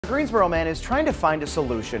The Greensboro man is trying to find a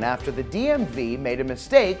solution after the DMV made a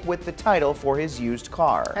mistake with the title for his used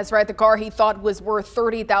car. That's right. The car he thought was worth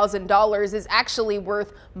 $30,000 is actually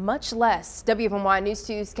worth much less. WFMY News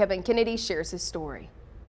 2's Kevin Kennedy shares his story.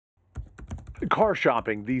 Car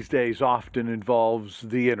shopping these days often involves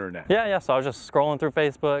the internet. Yeah. So I was just scrolling through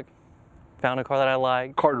Facebook, found a car that I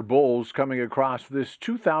liked. Carter Boles coming across this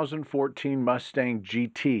 2014 Mustang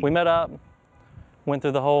GT. We met up, went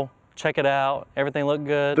through the whole check it out. Everything looked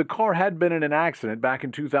good. The car had been in an accident back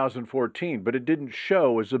in 2014, but it didn't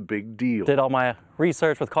show as a big deal. Did all my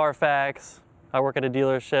research with Carfax. I work at a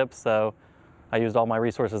dealership, so I used all my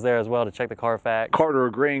resources there as well to check the Carfax. Carter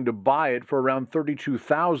agreeing to buy it for around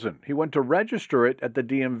 $32,000. He went to register it at the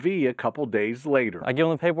DMV a couple days later. I gave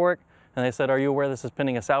them the paperwork, and they said, "Are you aware this is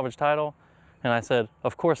pending a salvage title?" And I said,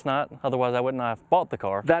 "Of course not, otherwise I wouldn't have bought the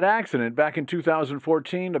car." That accident back in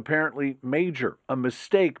 2014, apparently major. A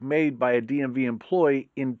mistake made by a DMV employee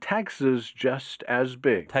in Texas just as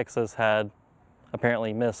big. Texas had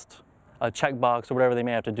apparently missed a checkbox or whatever they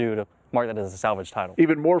may have to do to mark that as a salvage title.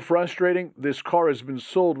 Even more frustrating, this car has been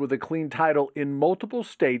sold with a clean title in multiple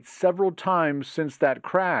states several times since that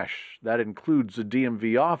crash. That includes a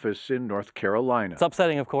DMV office in North Carolina. It's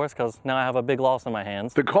upsetting, of course, because now I have a big loss on my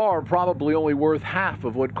hands. The car probably only worth half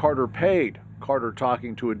of what Carter paid. Carter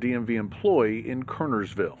talking to a DMV employee in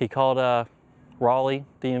Kernersville. He called Raleigh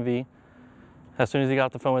DMV. As soon as he got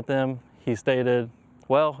off the phone with them, he stated,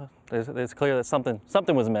 well, it's clear that something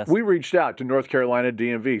was missed. We reached out to North Carolina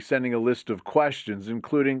DMV, sending a list of questions,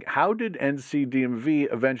 including how did NC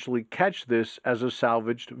DMV eventually catch this as a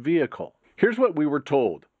salvaged vehicle? Here's what we were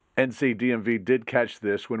told. NC DMV did catch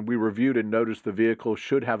this when we reviewed and noticed the vehicle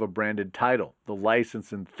should have a branded title. The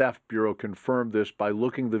License and Theft Bureau confirmed this by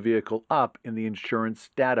looking the vehicle up in the insurance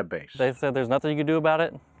database. They said there's nothing you can do about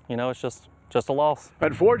it. You know, it's just a loss.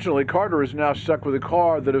 Unfortunately, Carter is now stuck with a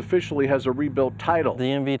car that officially has a rebuilt title. The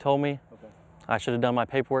DMV told me I should have done my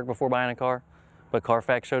paperwork before buying a car, but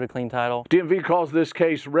Carfax showed a clean title. DMV calls this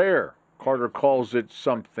case rare. Carter calls it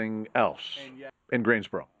something else. In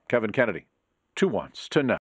Greensboro, Kevin Kennedy, 2 Wants to Know.